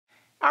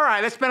All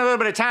right, let's spend a little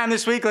bit of time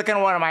this week looking at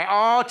one of my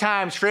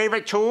all-time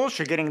favorite tools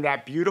for getting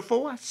that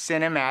beautiful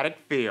cinematic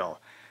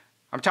feel.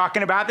 I'm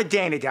talking about the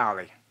Dana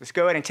Dolly. Let's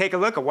go ahead and take a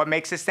look at what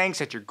makes this thing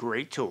such a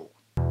great tool.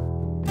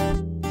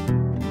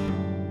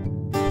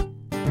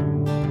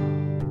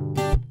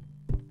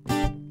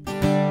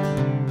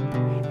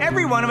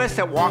 Every one of us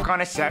that walk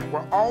on a set,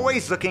 we're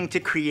always looking to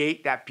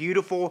create that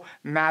beautiful,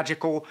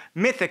 magical,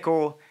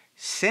 mythical,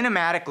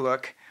 cinematic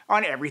look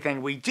on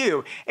everything we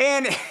do.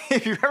 And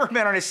if you've ever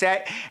been on a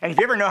set, and if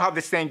you ever know how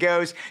this thing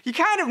goes, you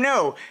kind of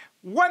know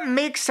what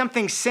makes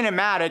something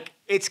cinematic.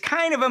 It's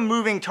kind of a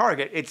moving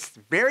target. It's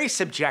very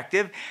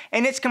subjective,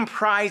 and it's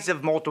comprised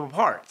of multiple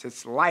parts.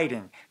 It's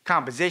lighting,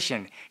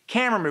 composition,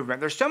 camera movement.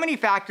 There's so many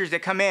factors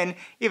that come in,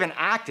 even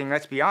acting,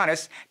 let's be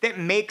honest, that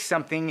make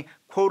something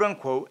quote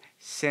unquote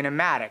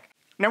cinematic.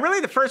 Now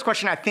really the first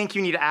question I think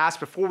you need to ask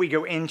before we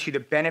go into the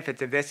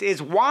benefits of this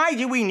is, why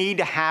do we need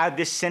to have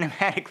this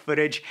cinematic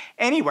footage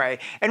anyway?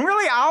 And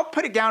really I'll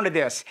put it down to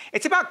this.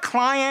 It's about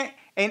client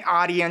and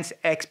audience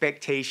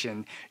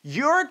expectation.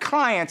 Your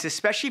clients,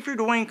 especially if you're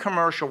doing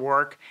commercial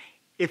work,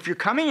 if you're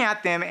coming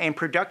at them, and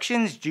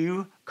productions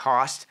do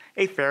cost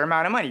a fair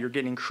amount of money. You're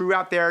getting crew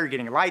out there, you're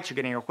getting lights, you're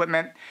getting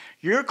equipment.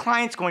 Your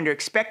client's going to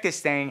expect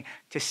this thing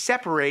to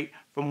separate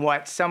from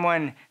what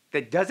someone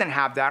that doesn't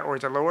have that or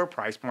is a lower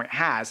price point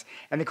has.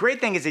 And the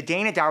great thing is the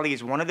Dana Dolly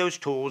is one of those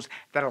tools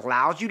that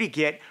allows you to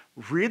get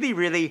really,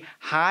 really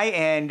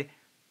high-end,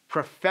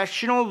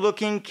 professional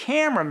looking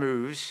camera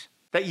moves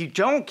that you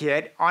don't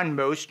get on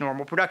most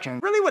normal productions.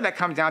 Really what that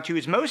comes down to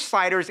is most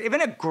sliders, even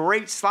a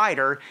great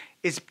slider,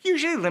 is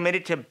usually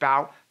limited to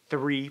about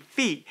 3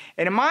 feet.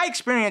 And in my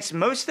experience,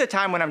 most of the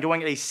time when I'm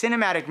doing a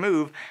cinematic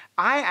move,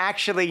 I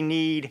actually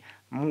need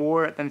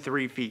more than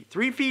 3 feet.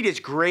 3 feet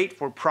is great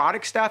for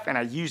product stuff, and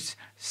I use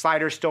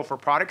sliders still for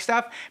product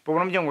stuff, but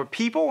when I'm dealing with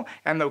people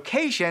and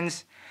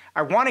locations,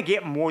 I want to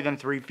get more than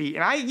 3 feet.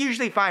 And I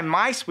usually find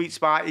my sweet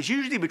spot is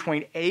usually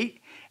between 8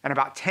 and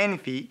about 10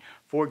 feet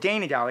for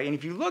Dana Dolly. And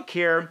if you look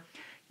here,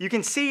 you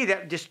can see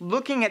that just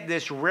looking at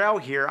this rail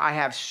here, I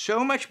have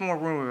so much more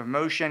room of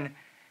motion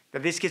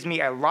that this gives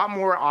me a lot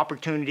more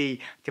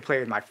opportunity to play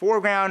with my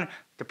foreground,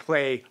 to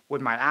play with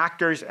my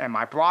actors and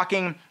my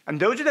blocking. And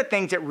those are the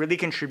things that really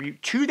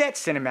contribute to that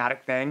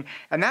cinematic thing.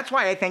 And that's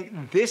why I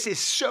think this is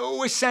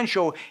so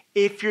essential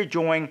if you're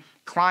doing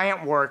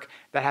client work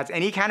that has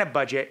any kind of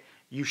budget.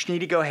 You just need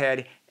to go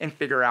ahead and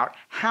figure out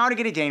how to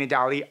get a Dana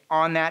Dolly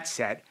on that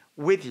set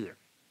with you.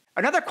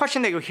 Another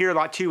question that you'll hear a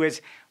lot too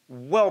is,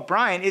 well,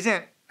 Bryan,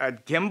 isn't a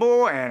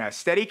gimbal and a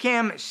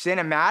Steadicam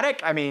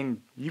cinematic? I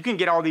mean, you can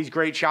get all these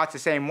great shots the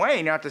same way,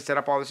 you don't have to set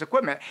up all this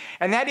equipment.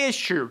 And that is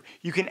true.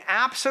 You can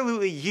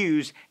absolutely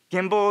use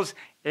gimbals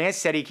and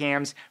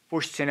Steadicams for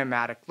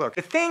cinematic look.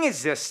 The thing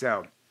is this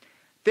though,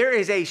 there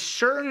is a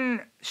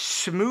certain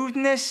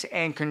smoothness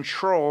and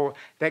control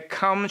that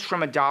comes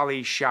from a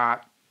dolly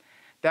shot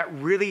that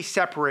really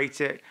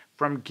separates it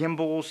from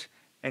gimbals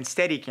and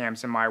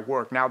Steadicams in my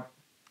work. Now,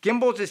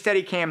 gimbals and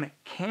Steadicam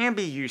can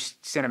be used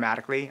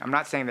cinematically. I'm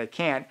not saying they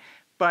can't,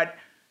 but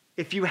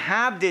if you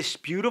have this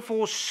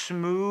beautiful,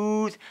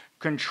 smooth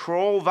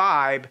control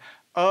vibe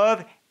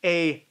of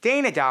a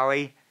Dana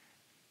Dolly,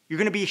 you're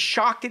gonna be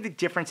shocked at the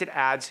difference it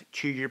adds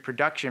to your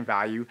production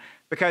value,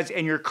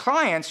 and your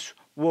clients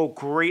will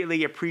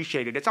greatly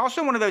appreciate it. It's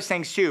also one of those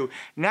things too,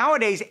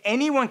 nowadays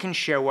anyone can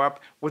show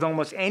up with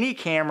almost any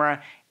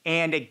camera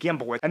and a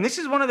gimbal. And this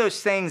is one of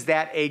those things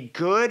that a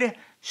good,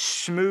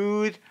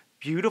 smooth,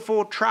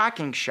 beautiful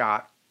tracking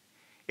shot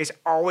is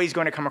always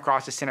going to come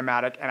across as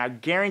cinematic, and I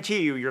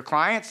guarantee you your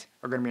clients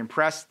are going to be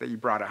impressed that you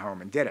brought it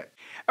home and did it.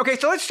 Okay,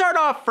 so let's start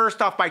off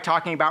first off by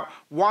talking about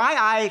why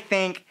I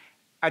think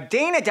a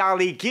Dana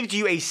Dolly gives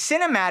you a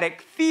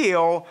cinematic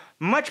feel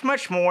much,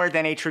 much more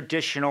than a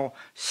traditional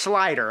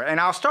slider. And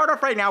I'll start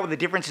off right now with the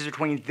differences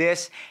between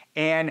this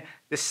and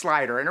the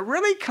slider. And it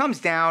really comes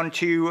down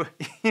to,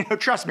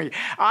 trust me,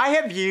 I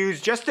have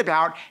used just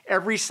about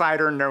every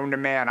slider known to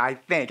man, I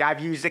think. I've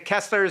used the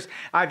Kesslers,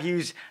 I've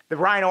used the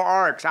Rhino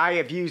Arcs, I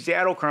have used the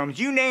Edelchromes,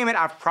 you name it,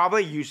 I've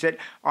probably used it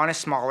on a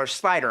smaller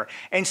slider.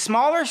 And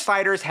smaller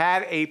sliders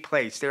have a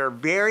place. They're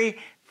very,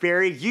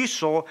 very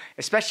useful,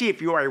 especially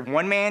if you are a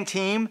one-man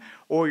team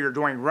or you're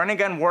doing run and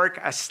gun work.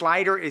 A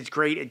slider is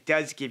great, it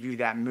does give you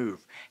that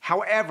move.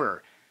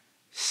 However,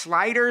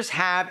 sliders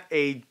have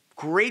a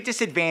great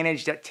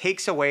disadvantage that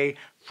takes away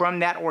from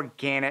that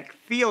organic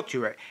feel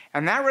to it.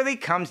 And that really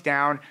comes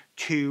down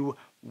to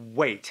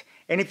weight.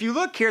 And if you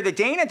look here, the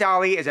Dana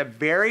Dolly is a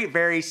very,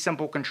 very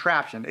simple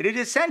contraption. It is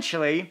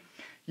essentially,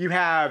 you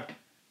have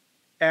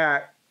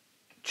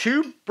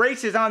 2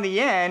 braces on the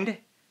end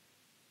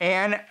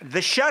and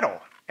the shuttle.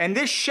 And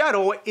this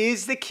shuttle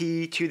is the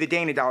key to the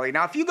Dana Dolly.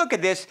 Now, if you look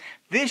at this,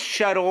 this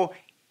shuttle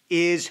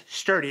is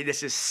sturdy.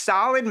 This is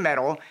solid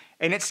metal,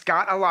 and it's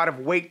got a lot of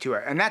weight to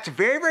it. And that's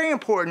very, very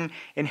important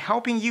in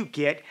helping you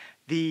get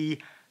the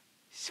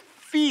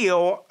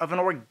feel of an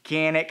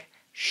organic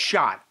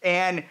shot.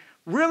 And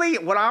really,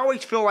 what I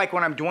always feel like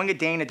when I'm doing a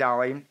Dana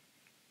Dolly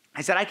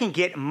is that I can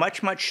get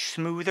much, much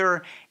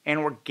smoother and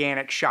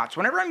organic shots.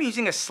 Whenever I'm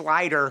using a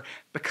slider,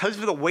 because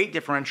of the weight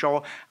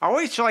differential, I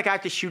always feel like I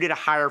have to shoot at a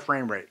higher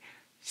frame rate.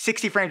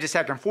 60 frames a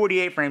second,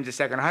 48 frames a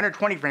second,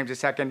 120 frames a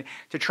second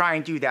to try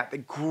and do that. The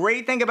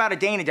great thing about a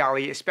Dana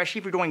Dolly, especially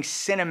if you're doing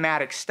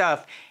cinematic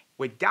stuff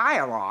with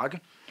dialogue,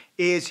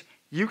 is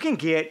you can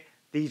get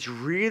these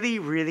really,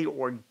 really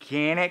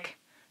organic,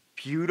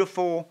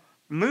 beautiful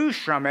moves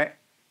from it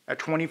at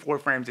 24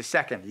 frames a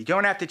second. You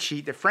don't have to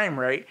cheat the frame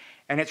rate,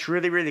 and it's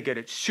really, really good.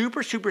 It's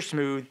super, super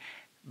smooth,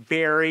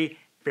 very,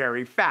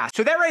 very fast.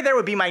 So that right there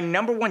would be my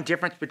 #1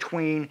 difference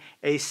between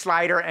a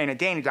slider and a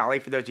Dana Dolly,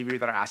 for those of you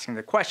that are asking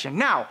the question.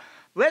 Now,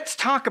 let's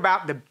talk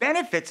about the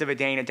benefits of a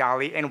Dana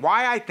Dolly and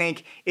why I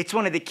think it's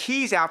one of the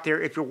keys out there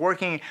if you're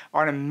working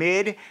on a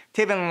mid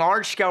to even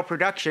large scale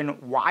production,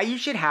 why you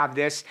should have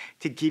this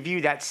to give you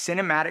that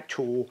cinematic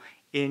tool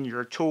in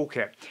your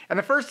toolkit. And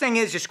the first thing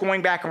is, just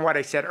going back on what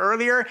I said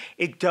earlier,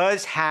 it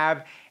does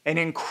have an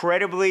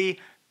incredibly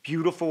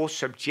beautiful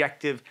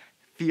subjective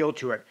feel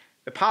to it.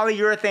 The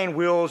polyurethane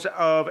wheels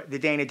of the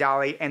Dana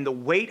Dolly and the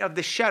weight of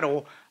the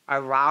shuttle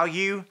allow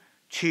you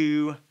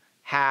to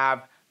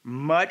have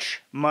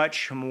much,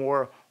 much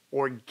more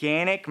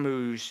organic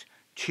moves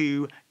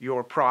to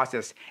your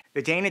process.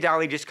 The Dana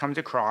Dolly just comes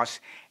across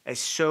as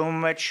so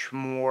much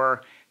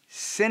more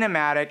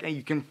cinematic, and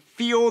you can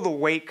feel the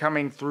weight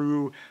coming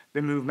through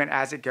the movement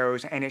as it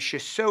goes, and it's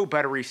just so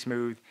buttery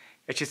smooth.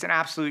 It's just an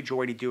absolute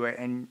joy to do it,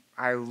 and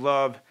I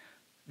love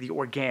the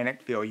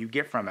organic feel you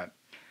get from it.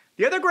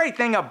 The other great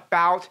thing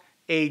about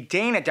a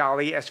Dana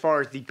Dolly as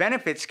far as the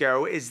benefits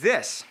go is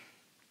this.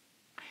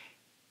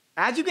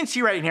 As you can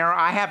see right here,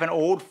 I have an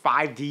old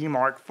 5D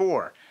Mark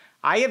IV.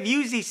 I have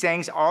used these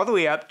things all the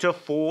way up to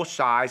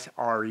full-size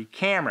RE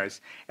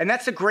cameras. And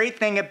that's the great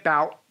thing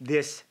about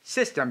this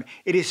system.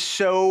 It is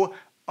so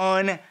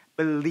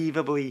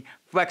unbelievably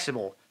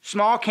flexible.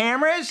 Small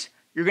cameras,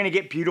 you're gonna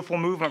get beautiful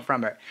movement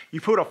from it.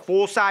 You put a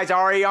full-size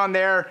RE on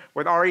there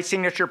with RE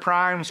signature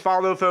primes,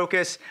 follow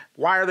focus,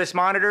 wireless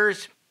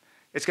monitors,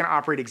 it's gonna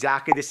operate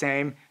exactly the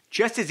same,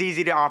 just as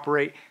easy to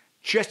operate,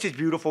 just as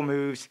beautiful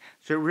moves,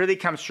 so it really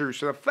comes through.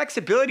 So the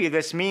flexibility of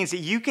this means that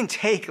you can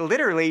take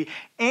literally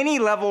any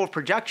level of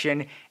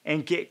production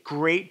and get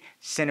great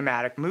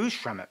cinematic moves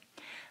from it.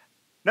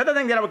 Another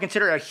thing that I would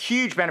consider a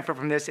huge benefit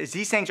from this is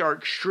these things are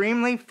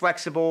extremely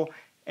flexible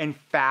and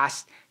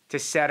fast to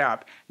set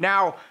up.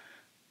 Now,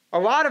 a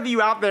lot of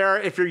you out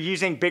there, if you're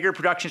using bigger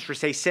productions for,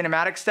 say,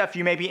 cinematic stuff,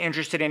 you may be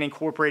interested in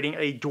incorporating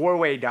a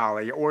doorway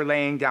dolly or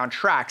laying down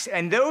tracks.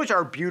 And those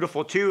are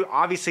beautiful too.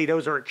 Obviously,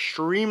 those are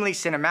extremely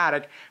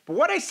cinematic. But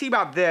what I see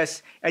about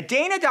this, a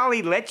Dana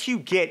Dolly lets you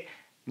get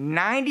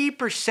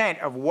 90%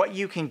 of what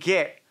you can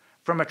get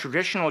from a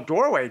traditional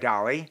doorway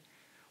dolly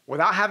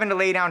without having to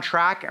lay down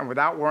track and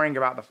without worrying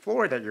about the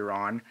floor that you're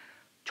on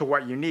to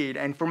what you need.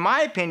 And for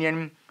my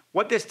opinion,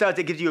 what this does,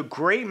 it gives you a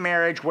great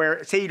marriage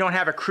where, say you don't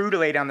have a crew to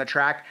lay down the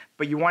track,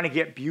 but you want to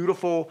get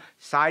beautiful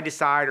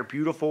side-to-side or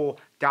beautiful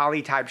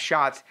dolly-type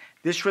shots.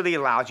 This really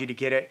allows you to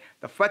get it.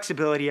 The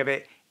flexibility of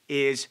it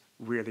is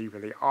really,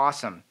 really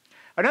awesome.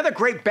 Another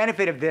great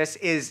benefit of this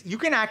is you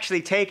can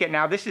actually take it.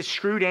 Now, this is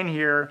screwed in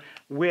here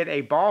with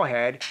a ball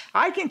head.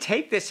 I can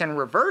take this and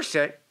reverse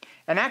it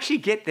and actually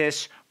get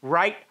this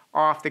right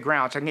off the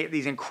ground. So I can get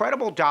these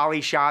incredible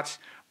dolly shots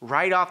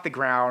right off the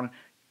ground,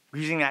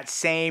 using that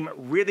same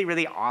really,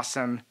 really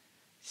awesome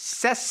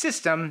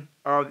system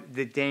of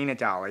the Dana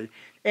Dolly.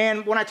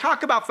 And when I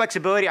talk about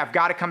flexibility, I've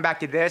got to come back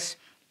to this.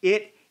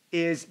 It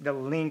is the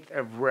length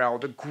of rail.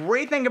 The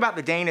great thing about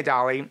the Dana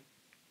Dolly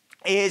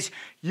is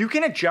you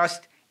can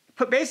adjust,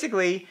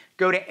 basically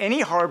go to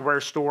any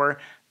hardware store,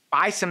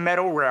 buy some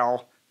metal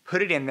rail,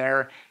 put it in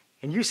there,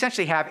 and you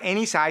essentially have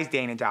any size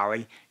Dana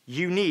Dolly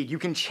you need. You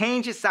can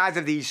change the size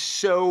of these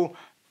so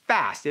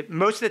fast.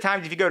 Most of the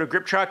times if you go to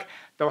Grip Truck,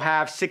 they'll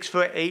have 6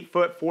 foot, 8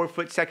 foot, 4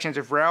 foot sections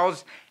of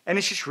rails, and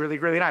it's just really,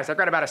 really nice. I've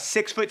got about a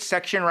 6 foot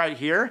section right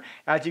here,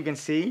 as you can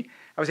see.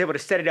 I was able to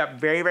set it up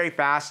very, very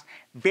fast,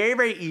 very,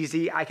 very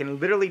easy. I can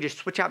literally just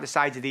switch out the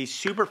sides of these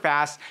super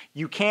fast.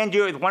 You can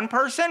do it with one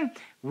person,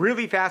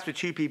 really fast with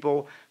 2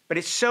 people, but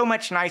it's so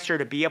much nicer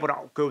to be able to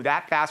go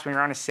that fast when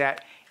you're on a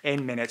set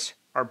and minutes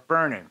are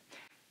burning.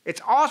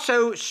 It's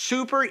also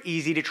super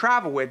easy to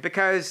travel with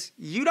because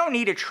you don't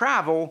need to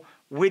travel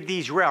with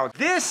these rails.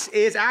 This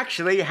is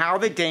actually how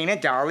the Dana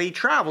Dolly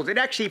travels. It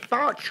actually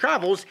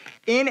travels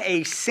in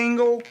a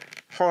single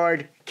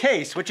hard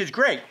case, which is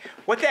great.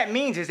 What that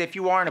means is if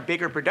you are in a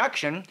bigger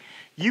production,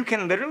 you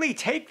can literally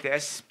take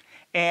this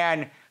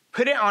and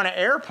put it on an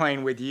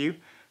airplane with you,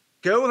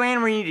 go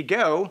land where you need to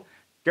go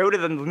to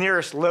the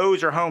nearest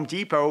Lowe's or Home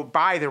Depot,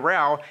 buy the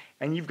rail,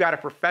 and you've got a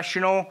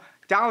professional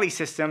dolly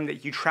system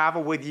that you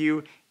travel with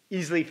you,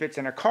 easily fits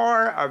in a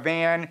car, a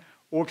van,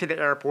 or to the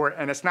airport,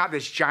 and it's not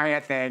this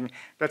giant thing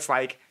that's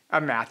like a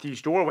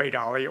Matthews doorway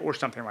dolly or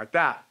something like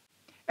that.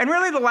 And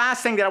really the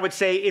last thing that I would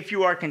say if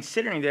you are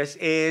considering this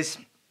is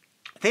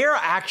they are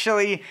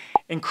actually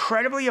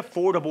incredibly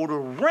affordable to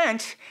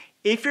rent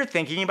if you're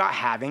thinking about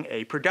having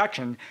a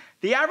production.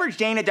 The average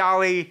Dana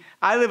Dolly,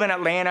 I live in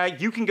Atlanta,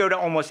 you can go to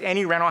almost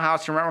any rental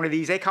house and rent one of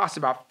these. They cost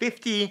about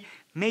 $50,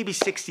 maybe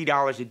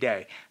 $60 a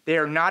day. They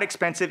are not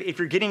expensive. If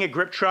you're getting a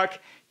grip truck,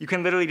 you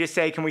can literally just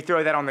say, can we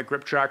throw that on the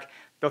grip truck?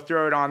 They'll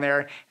throw it on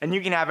there and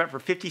you can have it for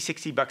 50,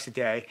 60 bucks a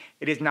day.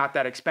 It is not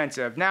that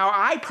expensive. Now,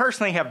 I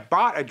personally have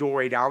bought a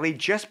doorway dolly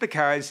just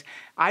because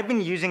I've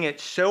been using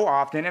it so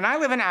often, and I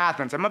live in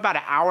Athens. I'm about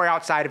an hour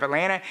outside of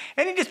Atlanta,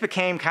 and it just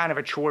became kind of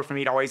a chore for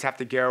me to always have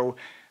to go.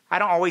 I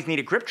don't always need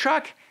a grip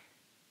truck,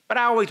 but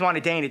I always want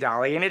a Dana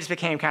Dolly, and it just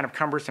became kind of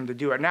cumbersome to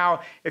do it.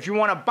 Now, if you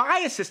want to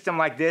buy a system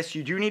like this,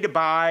 you do need to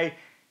buy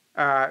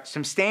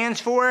some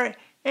stands for it,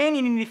 and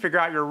you need to figure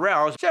out your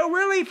rails. So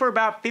really, for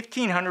about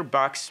 1,500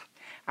 bucks,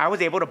 I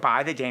was able to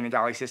buy the Dana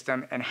Dolly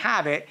system and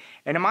have it,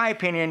 and in my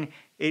opinion,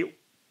 it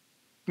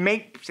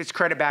makes its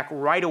credit back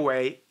right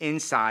away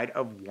inside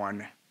of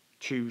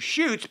 1-2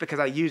 shoots because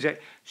I use it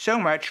so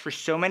much for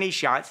so many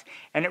shots,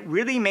 and it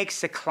really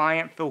makes the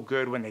client feel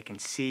good when they can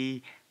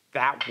see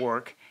that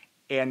work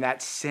and that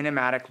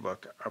cinematic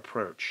look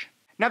approach.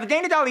 Now, the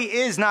Dana Dolly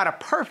is not a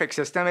perfect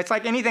system. It's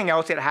like anything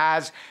else. It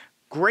has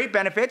great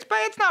benefits, but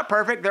it's not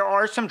perfect. There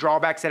are some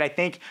drawbacks that I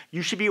think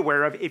you should be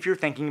aware of if you're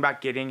thinking about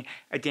getting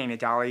a Dana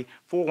Dolly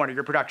for one of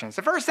your productions.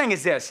 The first thing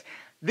is this.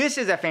 This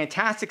is a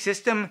fantastic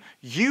system.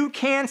 You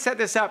can set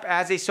this up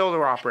as a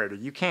solo operator.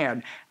 You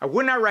can. I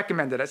would not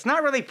recommend it. It's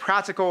not really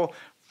practical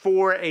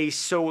for a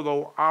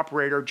solo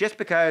operator just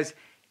because,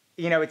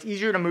 you know, it's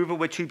easier to move it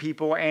with 2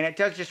 people, and it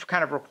does just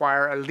kind of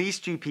require at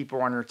least 2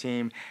 people on your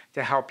team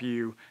to help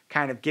you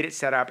kind of get it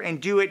set up and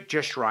do it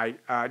just right,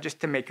 just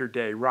to make your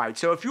day right.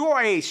 So if you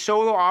are a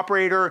solo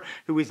operator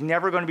who is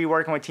never going to be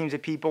working with teams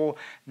of people,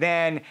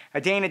 then a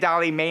Dana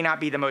Dolly may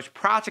not be the most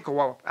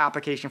practical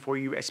application for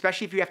you,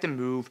 especially if you have to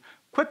move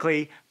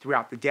quickly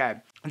throughout the day.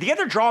 The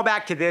other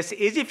drawback to this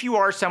is if you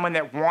are someone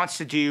that wants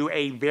to do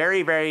a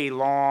very, very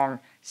long,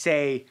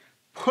 say,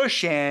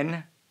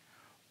 push-in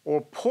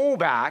or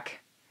pull-back,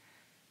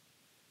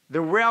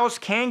 the rails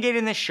can get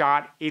in the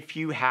shot if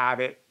you have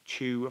it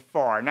too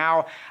far.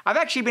 Now, I've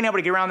actually been able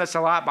to get around this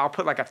a lot, but I'll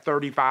put like a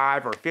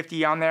 35 or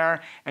 50 on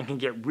there and can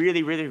get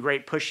really, really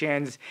great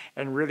push-ins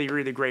and really,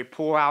 really great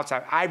pull-outs.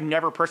 I've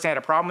never personally had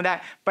a problem with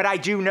that, but I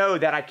do know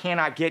that I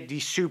cannot get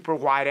these super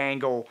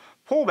wide-angle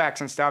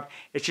pullbacks and stuff.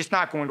 It's just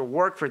not going to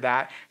work for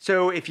that.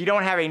 So if you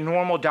don't have a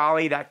normal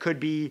dolly, that could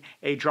be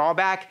a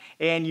drawback,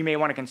 and you may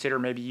want to consider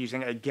maybe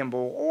using a gimbal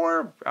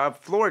or a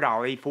floor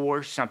dolly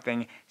for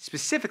something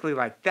specifically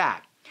like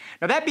that.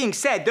 Now, that being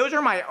said, those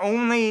are my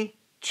only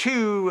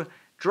 2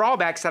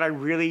 drawbacks that I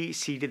really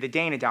see to the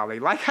Dana Dolly.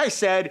 Like I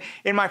said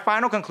in my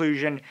final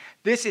conclusion,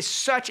 this is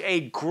such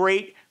a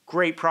great,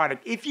 great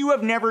product. If you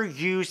have never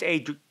used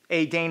a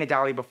Dana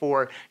Dolly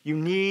before, you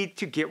need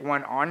to get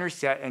one on your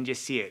set and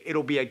just see it.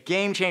 It'll be a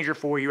game changer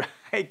for you.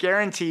 I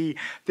guarantee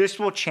this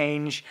will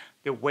change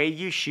the way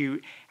you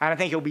shoot, and I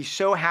think you'll be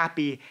so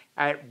happy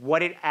at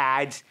what it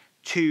adds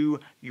to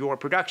your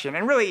production.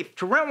 And really,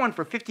 to rent one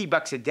for 50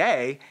 bucks a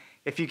day,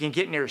 if you can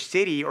get near a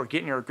city or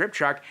get near a grip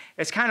truck,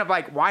 it's kind of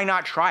like, why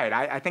not try it?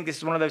 I think this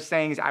is one of those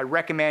things I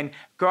recommend.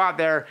 Go out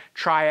there,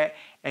 try it,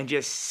 and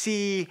just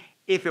see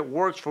if it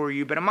works for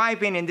you. But in my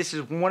opinion, this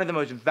is one of the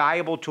most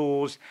valuable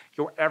tools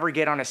you'll ever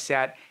get on a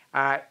set.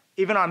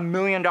 Even on $1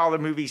 million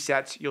movie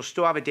sets, you'll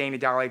still have a Dana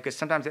Dolly because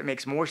sometimes it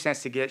makes more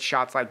sense to get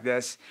shots like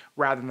this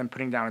rather than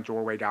putting down a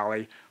doorway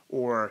dolly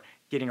or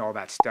getting all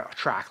that stuff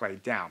track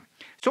laid down.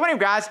 So anyway,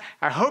 guys,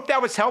 I hope that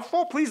was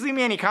helpful. Please leave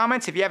me any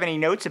comments if you have any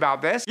notes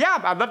about this.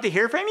 Yeah, I'd love to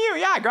hear from you.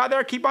 Yeah, go out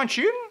there, keep on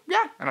shooting.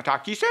 Yeah, and I'll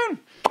talk to you soon.